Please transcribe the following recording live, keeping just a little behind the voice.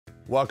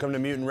Welcome to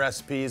Mutant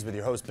Recipes with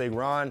your host Big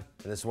Ron,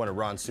 and this is one of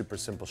Ron's super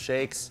simple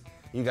shakes.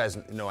 You guys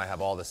know I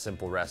have all the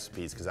simple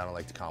recipes because I don't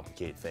like to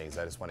complicate things.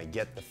 I just want to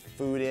get the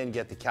food in,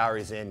 get the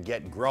calories in,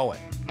 get growing.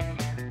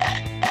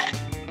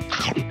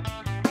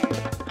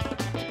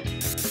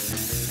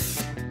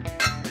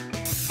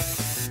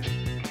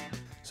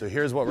 So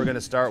here's what we're going to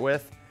start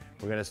with.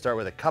 We're going to start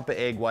with a cup of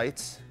egg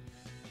whites.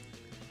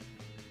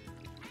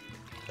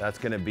 That's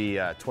going to be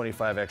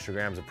 25 extra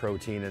grams of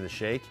protein in the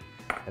shake.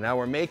 And now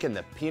we're making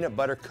the peanut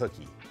butter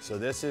cookie. So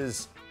this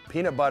is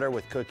peanut butter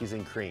with cookies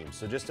and cream.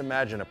 So just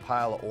imagine a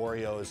pile of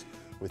Oreos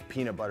with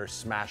peanut butter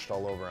smashed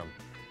all over them.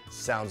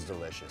 Sounds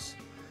delicious.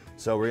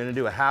 So we're gonna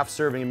do a half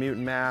serving of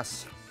Mutant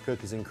Mass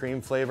cookies and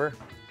cream flavor.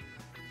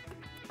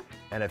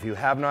 And if you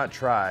have not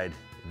tried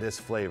this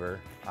flavor,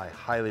 I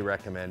highly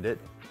recommend it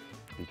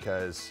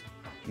because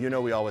you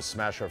know we always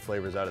smash our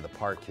flavors out of the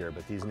park here,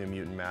 but these new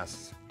Mutant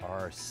Masks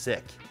are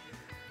sick.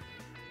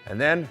 And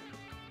then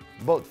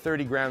about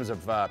 30 grams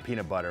of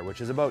peanut butter,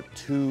 which is about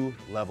 2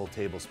 level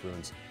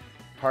tablespoons.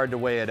 Hard to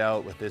weigh it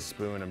out with this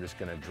spoon. I'm just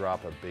gonna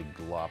drop a big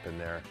glop in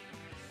there.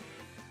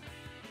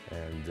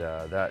 And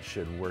that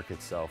should work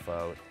itself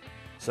out.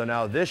 So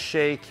now this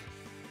shake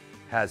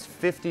has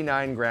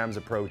 59 grams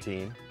of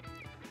protein,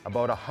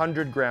 about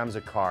 100 grams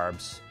of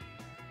carbs,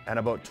 and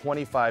about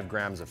 25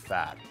 grams of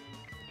fat.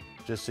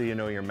 Just so you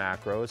know your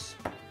macros.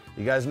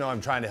 You guys know I'm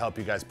trying to help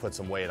you guys put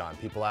some weight on.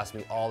 People ask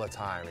me all the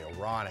time, you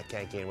know, Ron, I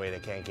can't gain weight, I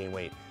can't gain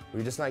weight.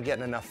 We're just not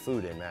getting enough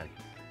food in, man.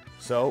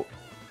 So,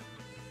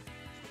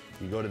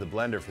 you go to the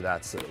blender for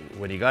that. So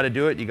when you gotta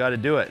do it, you gotta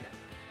do it.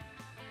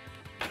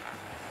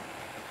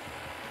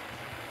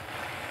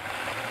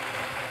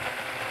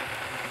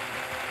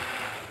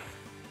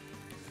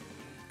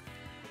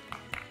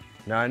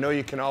 Now I know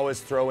you can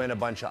always throw in a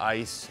bunch of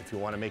ice if you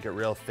wanna make it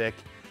real thick,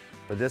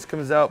 but this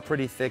comes out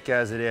pretty thick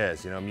as it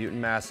is. You know,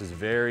 Mutant Mass is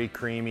very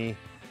creamy,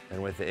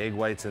 and with the egg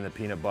whites and the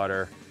peanut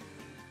butter,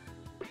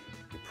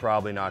 you're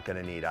probably not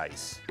gonna need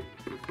ice.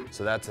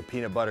 So that's a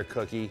peanut butter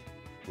cookie,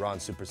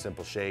 Ron's Super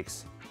Simple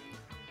Shakes.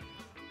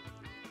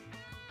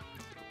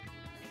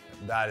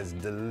 That is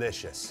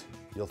delicious.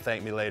 You'll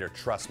thank me later,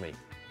 trust me.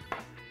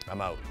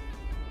 I'm out.